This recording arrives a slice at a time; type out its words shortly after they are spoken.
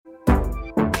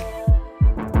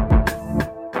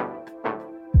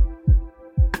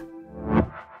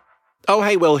Oh,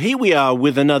 hey, well, here we are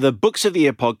with another Books of the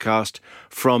Year podcast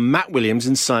from Matt Williams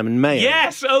and Simon Mayo.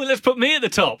 Yes! Oh, let's put me at the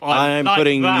top. I'm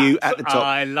putting you at the top.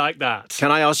 I like that.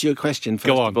 Can I ask you a question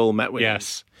first of all, Matt Williams?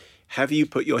 Yes. Have you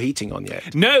put your heating on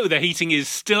yet? No, the heating is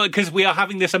still... Because we are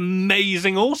having this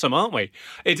amazing autumn, aren't we?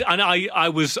 I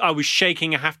was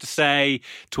shaking, I have to say,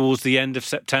 towards the end of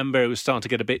September. It was starting to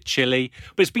get a bit chilly.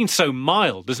 But it's been so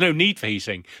mild. There's no need for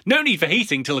heating. No need for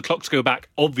heating till the clocks go back,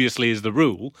 obviously, is the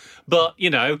rule. But,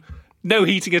 no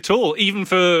heating at all. Even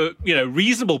for,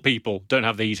 reasonable people don't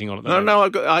have the heating on at the moment.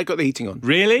 No, I got the heating on.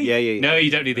 Really? Yeah. No,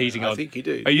 you don't need the heating on. I think you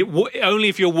do. Only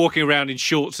if you're walking around in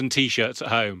shorts and T-shirts at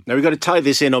home. Now, we've got to tie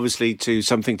this in, obviously, to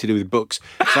something to do with books.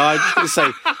 So I'm just going to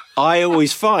say, I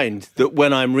always find that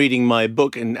when I'm reading my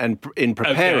book and in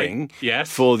preparing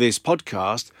for this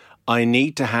podcast, I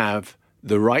need to have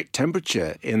the right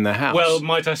temperature in the house. Well,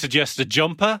 might I suggest a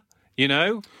jumper,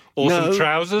 or some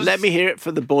trousers? Let me hear it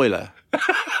for the boiler.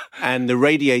 And the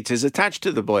radiators attached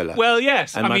to the boiler. Well,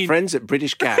 yes. And my friends at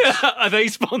British Gas. Are they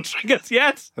sponsoring us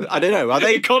yet? I don't know. Are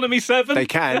they? Economy 7? They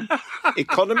can.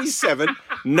 Economy 7.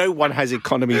 No one has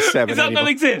Economy 7 Does that anymore.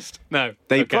 not exist? No.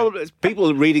 They probably...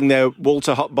 People are reading their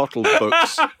Walter Hot Bottle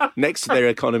books next to their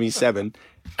Economy 7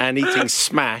 and eating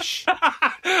Smash.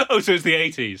 Oh, so it's the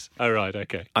 80s. Oh, right,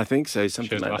 okay. I think so,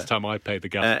 something like that. Last time I paid the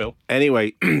gas bill.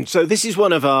 Anyway, so this is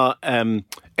one of our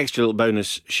extra little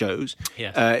bonus shows.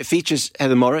 Yes. It features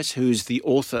Heather Morris, who's the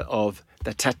author of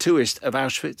The Tattooist of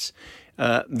Auschwitz,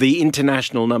 the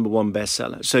international #1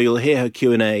 bestseller. So you'll hear her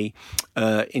Q&A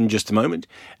in just a moment.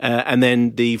 And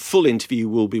then the full interview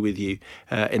will be with you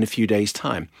in a few days'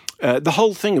 time. The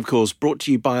whole thing, of course, brought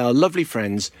to you by our lovely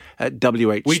friends at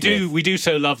WH Smith. We do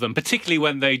so love them, particularly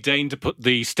when they deign to put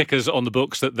the stickers on the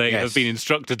books that they have been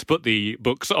instructed to put the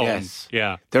books on. Yes.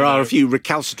 Yeah. There are a few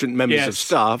recalcitrant members of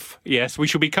staff. Yes, we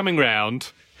shall be coming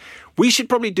round. We should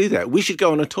probably do that. We should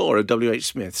go on a tour of WH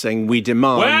Smith saying we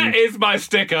demand... Where is my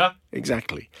sticker?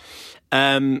 Exactly.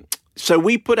 So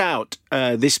we put out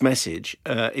this message,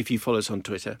 if you follow us on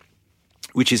Twitter,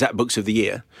 which is at Books of the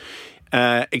Year.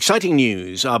 Exciting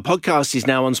news. Our podcast is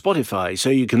now on Spotify, so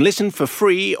you can listen for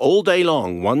free all day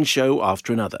long, one show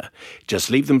after another. Just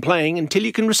leave them playing until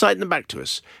you can recite them back to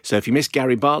us. So if you missed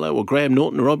Gary Barlow or Graham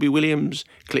Norton or Robbie Williams,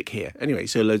 click here. Anyway,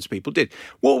 so loads of people did.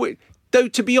 Though,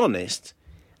 to be honest...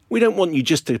 We don't want you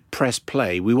just to press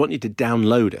play. We want you to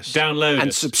download us.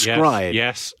 And subscribe.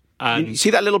 Yes. You see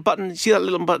that little button? See that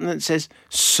little button that says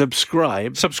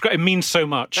subscribe? Subscribe. It means so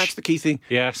much. That's the key thing.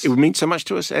 Yes. It would mean so much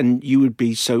to us, and you would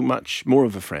be so much more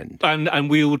of a friend. And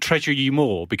we will treasure you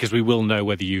more because we will know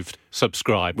whether you've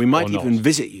subscribed. We might or not. even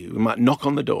visit you. We might knock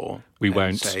on the door. We and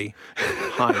won't. Say,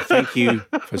 hi, thank you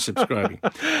for subscribing.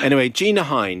 Anyway, Gina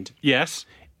Hind. Yes.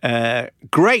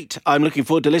 Great. I'm looking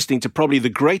forward to listening to probably the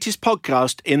greatest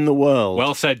podcast in the world.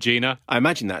 Well said, Gina. I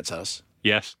imagine that's us.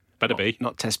 Yes, better be.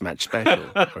 Not Test Match Special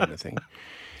or anything.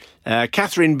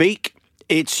 Catherine Beak,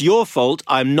 it's your fault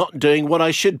I'm not doing what I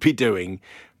should be doing.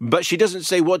 But she doesn't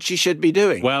say what she should be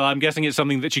doing. Well, I'm guessing it's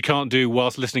something that you can't do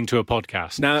whilst listening to a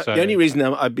podcast. Now, the only reason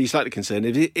I'd be slightly concerned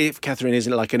if Catherine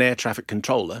isn't like an air traffic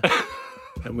controller...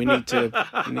 And we need to.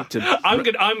 I'm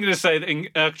going to say that in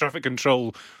air traffic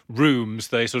control rooms,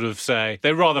 they sort of say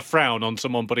they rather frown on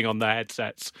someone putting on their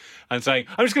headsets and saying,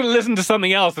 "I'm just going to listen to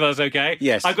something else. If that's okay."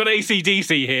 Yes, I've got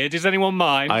AC/DC here. Does anyone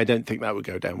mind? I don't think that would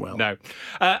go down well. No.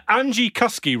 Angie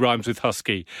Kusky rhymes with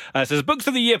husky. Says Books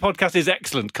of the Year podcast is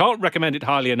excellent. Can't recommend it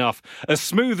highly enough. As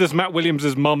smooth as Matt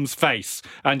Williams' mum's face,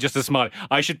 and just a smile.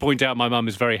 I should point out my mum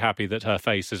is very happy that her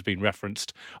face has been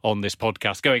referenced on this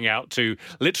podcast, going out to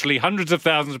literally hundreds of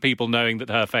thousands of people knowing that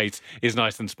her face is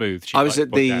nice and smooth. I was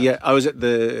at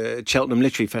the Cheltenham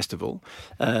Literary Festival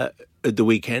at the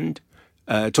weekend,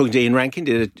 talking to Ian Rankin,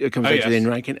 did a conversation with Ian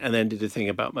Rankin, and then did a thing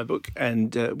about my book,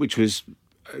 and which was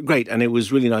great, and it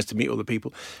was really nice to meet all the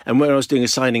people. And when I was doing a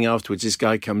signing afterwards, this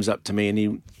guy comes up to me and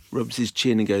he rubs his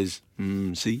chin and goes,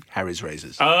 see, Harry's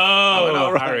razors.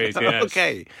 Oh, right. Harry's, yes.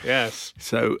 Okay. Yes.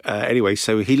 So anyway,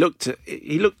 so he looked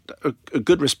a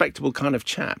good, respectable kind of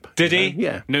chap. Did he?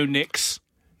 Yeah. No nicks?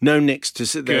 No nicks to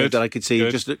sit there Good. that I could see. Good.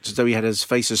 Just looked as though he had his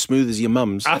face as smooth as your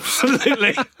mum's.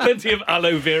 Absolutely. Plenty of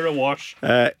aloe vera wash.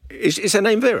 Is her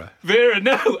name Vera? Vera,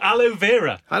 no, aloe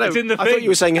vera. Hello. It's in the I thing. thought you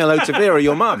were saying hello to Vera,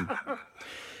 your mum.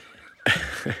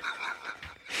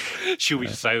 She'll be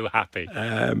so happy.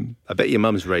 I bet your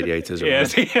mum's radiators are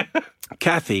Yes. on.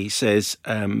 Kathy says,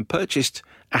 purchased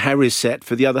a Harry's set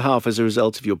for the other half as a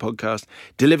result of your podcast.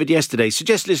 Delivered yesterday.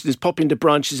 Suggest listeners pop into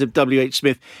branches of WH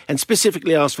Smith and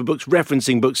specifically ask for books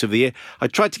referencing Books of the Year. I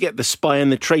tried to get The Spy and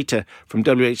the Traitor from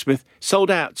WH Smith. Sold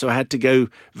out, so I had to go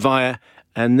via...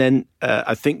 And then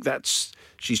I think that's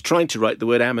she's trying to write the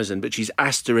word Amazon, but she's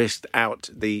asterisked out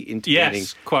the intervening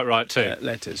Yes, quite right too.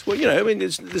 letters. Well, I mean,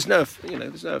 there's no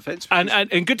offence.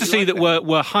 And good to see that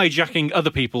we're hijacking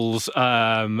other people's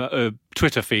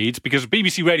Twitter feeds, because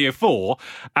BBC Radio 4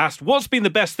 asked, what's been the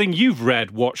best thing you've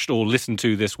read, watched or listened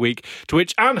to this week? To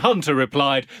which Anne Hunter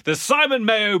replied, the Simon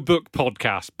Mayo Book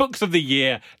Podcast, Books of the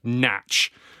Year,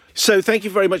 Natch. So thank you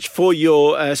very much for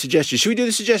your suggestions. Should we do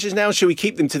the suggestions now, or should we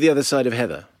keep them to the other side of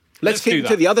Heather? Let's keep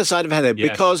them to the other side of Heather,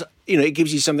 because, it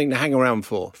gives you something to hang around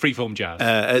for. Freeform jazz.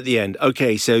 At the end.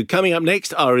 Okay, so coming up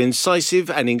next, our incisive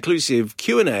and inclusive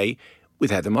Q&A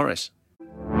with Heather Morris.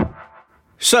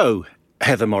 So,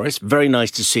 Heather Morris, very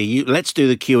nice to see you. Let's do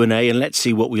the Q&A and let's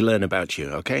see what we learn about you,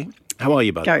 okay? How are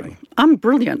you, by the way? I'm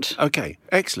brilliant. Okay,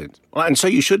 excellent. Well, and so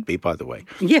you should be, by the way.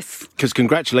 Yes. Because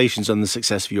congratulations on the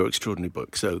success of your extraordinary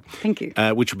book. So, thank you.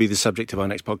 Which will be the subject of our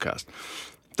next podcast.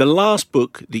 The last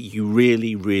book that you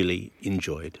really, really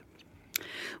enjoyed?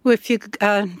 Well, if you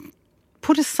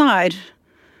put aside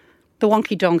The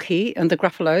Wonky Donkey and The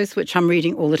Gruffalos, which I'm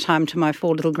reading all the time to my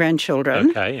 4 little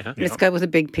grandchildren. Okay, yeah. Let's go with a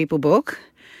big people book.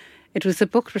 It was a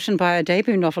book written by a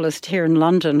debut novelist here in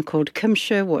London called Kim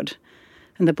Sherwood,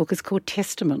 and the book is called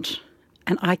Testament,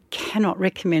 and I cannot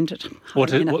recommend it.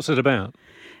 What's it about?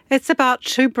 It's about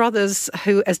 2 brothers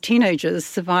who, as teenagers,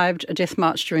 survived a death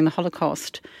march during the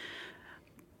Holocaust.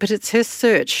 But it's her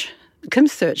search,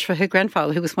 Kim's search for her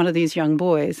grandfather, who was one of these young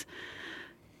boys.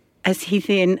 As he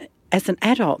then, as an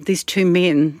adult, these 2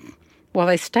 men, while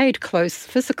they stayed close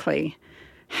physically,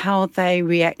 how they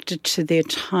reacted to their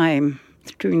time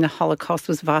during the Holocaust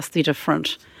was vastly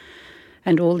different,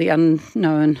 and all the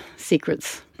unknown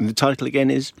secrets. And the title again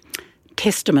is?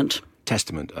 Testament.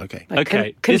 Testament, okay.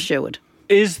 By Kim Sherwood.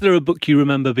 Is there a book you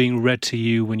remember being read to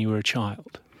you when you were a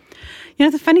child?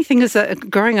 The funny thing is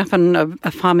that growing up on a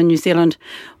farm in New Zealand,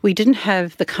 we didn't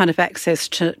have the kind of access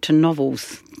to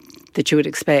novels that you would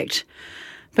expect.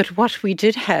 But what we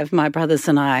did have, my brothers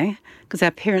and I, because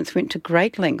our parents went to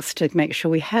great lengths to make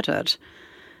sure we had it,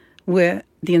 were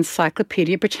the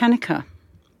Encyclopedia Britannica.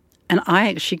 And I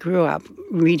actually grew up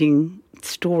reading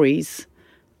stories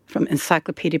from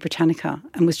Encyclopedia Britannica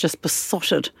and was just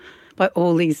besotted by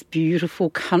all these beautiful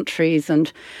countries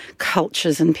and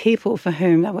cultures and people for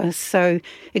whom they were so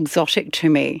exotic to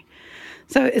me.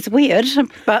 So it's weird,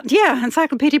 but yeah,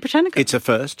 Encyclopedia Britannica. It's a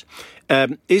first.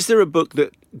 Is there a book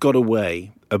that got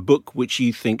away, a book which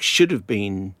you think should have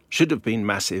been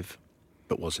massive,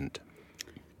 but wasn't?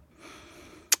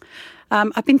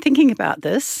 I've been thinking about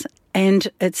this, and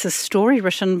it's a story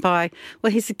written by,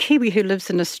 he's a Kiwi who lives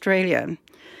in Australia,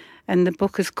 and the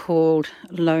book is called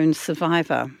Lone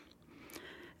Survivor.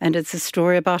 And it's a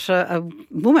story about a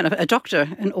woman, a doctor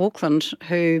in Auckland,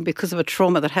 who, because of a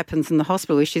trauma that happens in the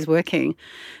hospital where she's working,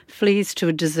 flees to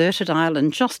a deserted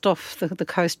island just off the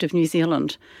coast of New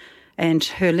Zealand, and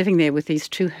her living there with these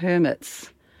 2 hermits.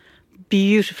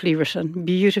 Beautifully written,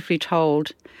 beautifully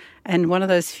told, and one of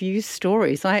those few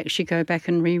stories I actually go back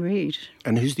and reread.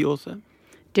 And who's the author?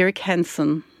 Derek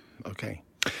Hansen. Okay.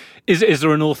 Is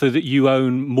there an author that you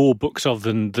own more books of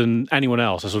than anyone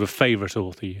else, a sort of favourite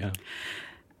author you have?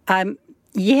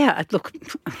 Yeah, look,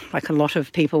 like a lot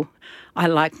of people, I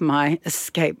like my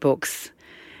escape books,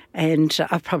 and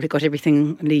I've probably got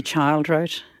everything Lee Child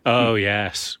wrote. Oh,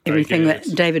 yes. Everything that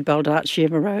David Baldacci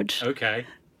ever wrote. Okay.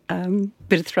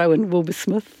 Bit of throw in Wilbur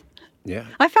Smith. Yeah.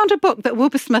 I found a book that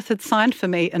Wilbur Smith had signed for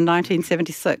me in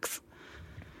 1976.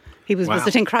 He was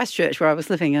visiting Christchurch where I was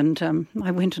living, and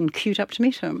I went and queued up to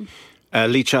meet him.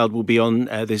 Lee Child will be on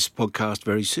this podcast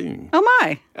very soon.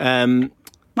 Oh, my.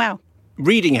 Wow.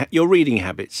 Your reading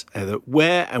habits, Heather.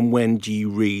 Where and when do you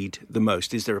read the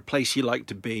most? Is there a place you like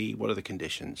to be? What are the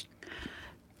conditions?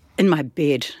 In my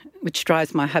bed, which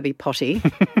drives my hubby potty,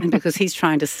 and because he's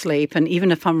trying to sleep, and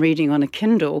even if I'm reading on a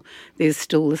Kindle, there's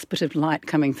still this bit of light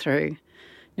coming through.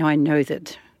 Now, I know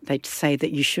that they say that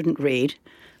you shouldn't read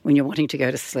when you're wanting to go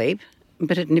to sleep,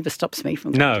 but it never stops me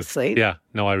from going to sleep. Yeah,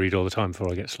 no, I read all the time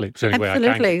before I get to sleep. It's the only way I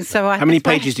Absolutely. can. So how many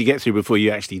pages do you get through before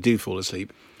you actually do fall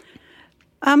asleep?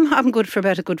 I'm good for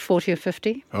about a good 40 or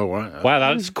 50. Oh, wow. Wow,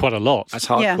 that's quite a lot. That's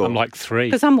hardcore. Yeah. I'm like 3.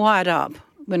 Because I'm wired up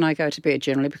when I go to bed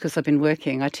generally, because I've been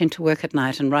working. I tend to work at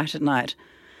night and write at night.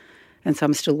 And so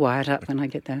I'm still wired up when I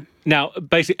get there. Now,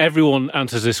 basically, everyone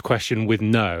answers this question with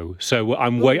no. So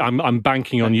I'm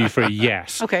banking on you for a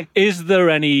yes. Okay. Is there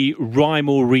any rhyme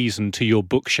or reason to your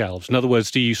bookshelves? In other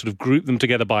words, do you sort of group them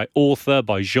together by author,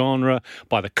 by genre,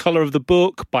 by the colour of the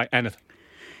book, by anything?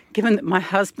 Given that my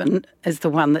husband is the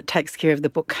one that takes care of the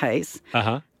bookcase,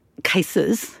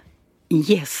 cases,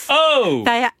 yes. Oh!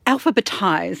 They are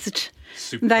alphabetized.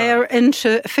 Superb. They are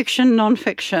into fiction,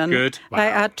 non-fiction. Good. They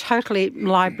are totally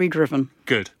library-driven.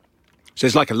 Good. So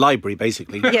it's like a library,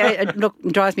 basically. Yeah,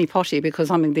 it drives me potty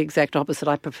because I'm the exact opposite.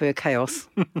 I prefer chaos.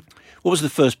 What was the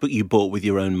first book you bought with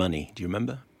your own money? Do you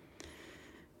remember?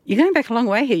 You're going back a long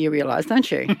way here, you realise,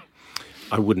 don't you?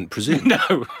 I wouldn't presume.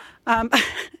 No.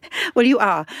 Well, you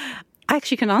are. I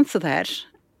actually can answer that.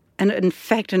 And in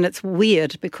fact, and it's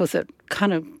weird because it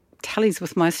kind of tallies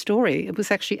with my story. It was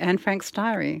actually Anne Frank's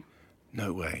diary.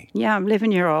 No way. Yeah, I'm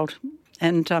 11-year-old.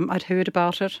 And I'd heard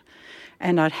about it.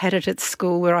 And I'd had it at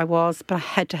school where I was, but I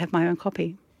had to have my own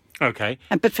copy. Okay.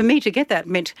 But for me to get that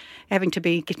meant having to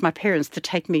get my parents to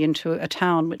take me into a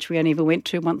town which we only ever went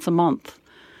to once a month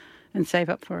and save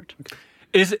up for it. Okay.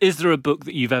 Is there a book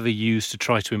that you've ever used to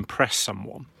try to impress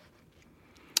someone?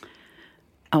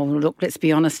 Oh, look, let's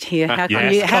be honest here. How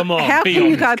can Yes, you, come on, how be can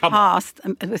you go honest, come on. past,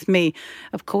 with me,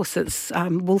 of course, it's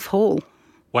Wolf Hall.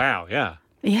 Wow, yeah.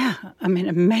 Yeah, I mean,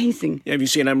 amazing. Yeah, have you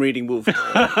seen I'm reading Wolf?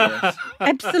 Yes.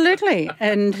 Absolutely.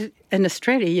 And in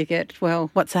Australia, you get, well,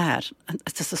 what's that?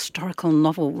 It's this historical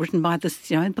novel written by this,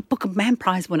 the Book of Man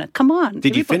Prize winner. Come on.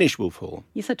 Did you finish Wolf Hall?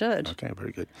 Yes, I did. Okay,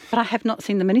 very good. But I have not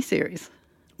seen the miniseries.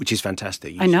 Which is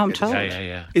fantastic. You I know, should I'm get to told. see Yeah, it.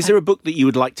 yeah. Is there a book that you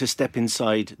would like to step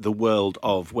inside the world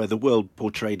of, where the world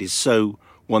portrayed is so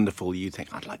wonderful you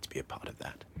think, I'd like to be a part of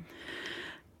that?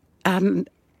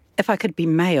 If I could be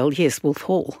male, yes, Wolf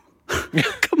Hall.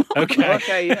 Come on. Okay.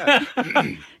 Okay, yeah.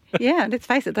 Yeah, let's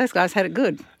face it, those guys had it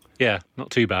good. Yeah,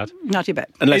 not too bad. Not too bad.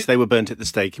 Unless they were burnt at the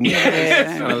stake.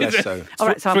 Yeah. Less so. All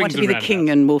right, so I want Swings to be the and king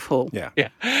in Wolf Hall. Yeah. Yeah.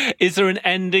 Is there an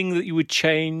ending that you would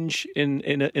change in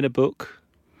a book?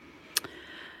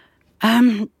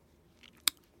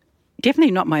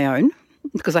 Definitely not my own,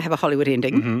 because I have a Hollywood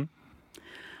ending. Mm-hmm.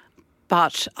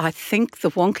 But I think the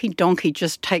Wonky Donkey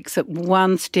just takes it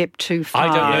one step too far.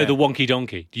 I don't know the Wonky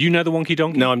Donkey. Do you know the Wonky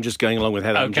Donkey? No, I'm just going along with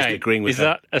Heather. I'm just Okay. agreeing with Is her.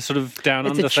 that a sort of down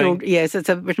It's under thing? Yes, it's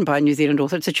written by a New Zealand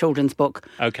author. It's a children's book.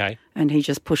 Okay. And he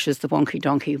just pushes the Wonky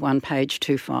Donkey one page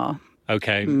too far.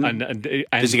 Okay. And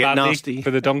Does it get badly nasty?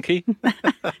 for the donkey?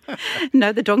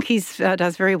 No, the donkey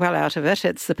does very well out of it.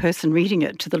 It's the person reading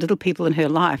it to the little people in her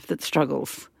life that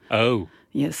struggles. Oh.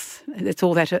 Yes, it's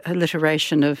all that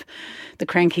alliteration of the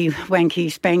cranky, wanky,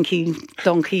 spanky,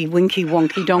 donkey, winky,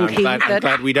 wonky, donkey. I'm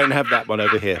glad we don't have that one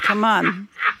over here. Come on.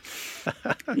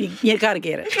 you got to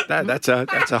get it. That's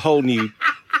a whole new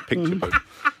picture book.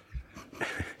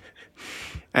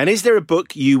 And is there a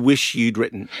book you wish you'd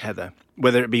written, Heather?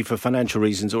 Whether it be for financial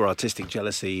reasons or artistic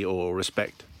jealousy or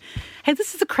respect? Hey,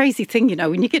 this is a crazy thing,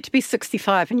 when you get to be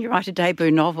 65 and you write a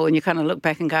debut novel and you kind of look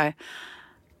back and go,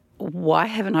 why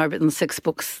haven't I written 6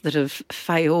 books that have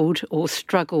failed or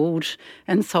struggled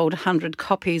and sold 100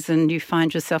 copies, and you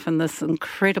find yourself in this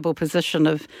incredible position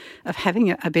of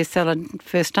having a bestseller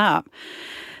first up.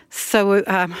 So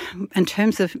in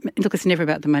terms of, look, it's never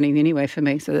about the money anyway for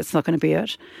me, so that's not going to be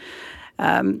it.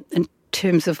 In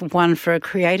terms of one for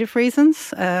creative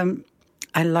reasons,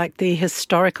 I like the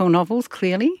historical novels,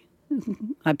 clearly.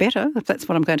 I better, if that's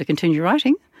what I'm going to continue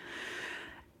writing.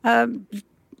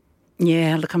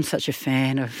 Yeah, look, I'm such a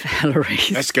fan of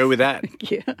Hillary's. Let's go with that.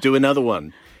 Yeah. Do another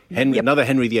one. Another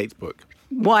Henry VIII book.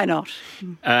 Why not?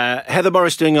 Heather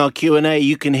Morris doing our Q&A.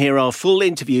 You can hear our full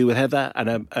interview with Heather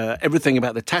and everything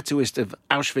about the tattooist of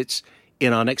Auschwitz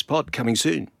in our next pod coming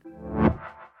soon.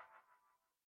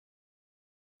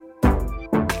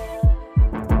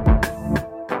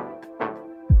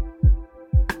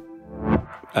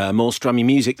 More strummy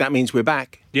music. That means we're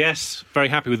back. Yes, very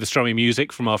happy with the strummy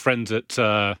music from our friends at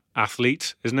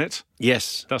Athlete, isn't it?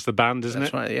 Yes. That's the band, isn't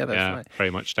That's it? right, yeah, that's right.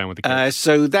 Very much down with the kids.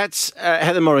 So that's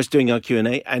Heather Morris doing our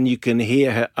Q&A, and you can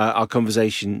hear our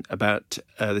conversation about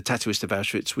the Tattooist of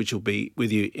Auschwitz, which will be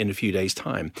with you in a few days'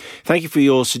 time. Thank you for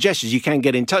your suggestions. You can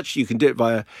get in touch. You can do it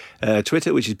via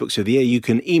Twitter, which is Books of the Year. You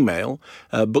can email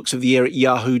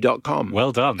booksoftheyear@yahoo.com.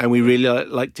 Well done. And we really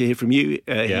like to hear from you,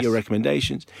 Yes. your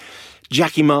recommendations.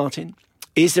 Jackie Martin,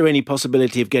 is there any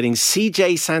possibility of getting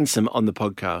CJ Sansom on the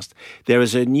podcast? There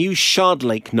is a new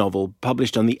Shardlake novel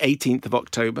published on the 18th of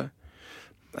October.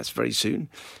 That's very soon.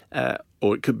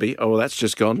 Or it could be. Oh, well, that's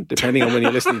just gone, depending on when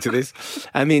you're listening to this.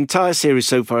 And the entire series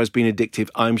so far has been addictive.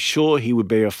 I'm sure he would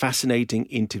be a fascinating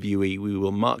interviewee. We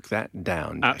will mark that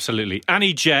down. Absolutely.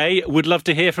 Annie J would love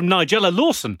to hear from Nigella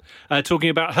Lawson talking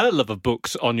about her love of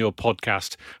books on your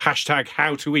podcast.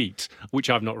 #HowToEat, which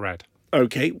I've not read.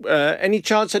 Okay. Any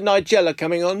chance of Nigella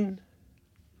coming on?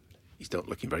 He's not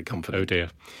looking very confident. Oh, dear.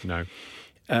 No.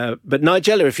 But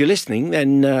Nigella, if you're listening,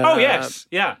 then Oh, yes.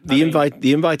 Yeah. the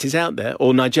invite is out there.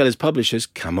 Or Nigella's publishers,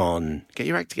 come on, get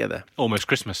your act together. Almost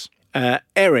Christmas.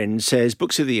 Erin says,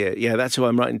 Books of the Year. Yeah, that's who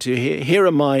I'm writing to. Here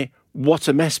are my What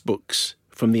a Mess books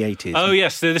from the 80s. Oh,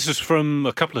 yes. This was from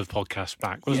a couple of podcasts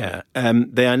back, wasn't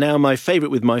it? They are now my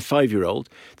favourite with my 5-year-old.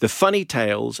 The funny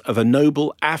tales of a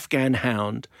noble Afghan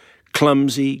hound,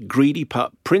 clumsy, greedy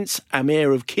pup, Prince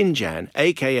Amir of Kinjan,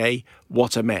 a.k.a.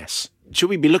 What a Mess. Should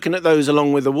we be looking at those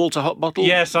along with the Walter Hot Bottle?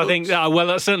 Yes, I think, well,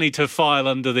 that's certainly to file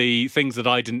under the things that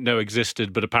I didn't know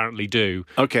existed but apparently do.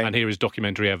 Okay. And here is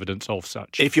documentary evidence of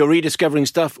such. If you're rediscovering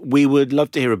stuff, we would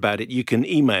love to hear about it. You can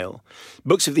email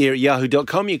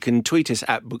booksoftheyear@yahoo.com. You can tweet us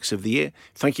at Books of the Year.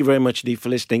 Thank you very much indeed for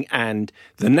listening. And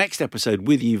the next episode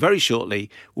with you very shortly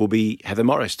will be Heather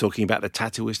Morris talking about the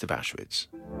tattooist of Auschwitz.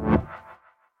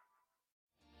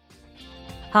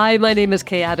 Hi, my name is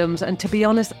Kay Adams, and to be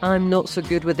honest, I'm not so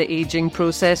good with the ageing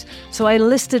process, so I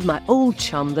enlisted my old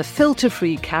chum, the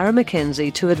filter-free Cara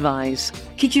McKenzie, to advise.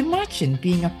 Could you imagine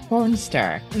being a porn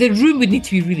star? The room would need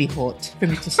to be really hot for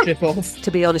me to strip off. To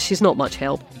be honest, she's not much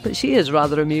help, but she is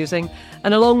rather amusing.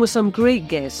 And along with some great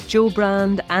guests, Joe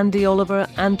Brand, Andy Oliver,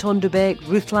 Anton Dubek,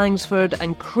 Ruth Langsford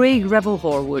and Craig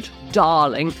Revel-Horwood,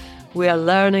 darling, we are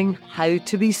learning how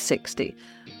to be 60.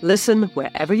 Listen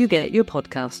wherever you get your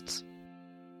podcasts.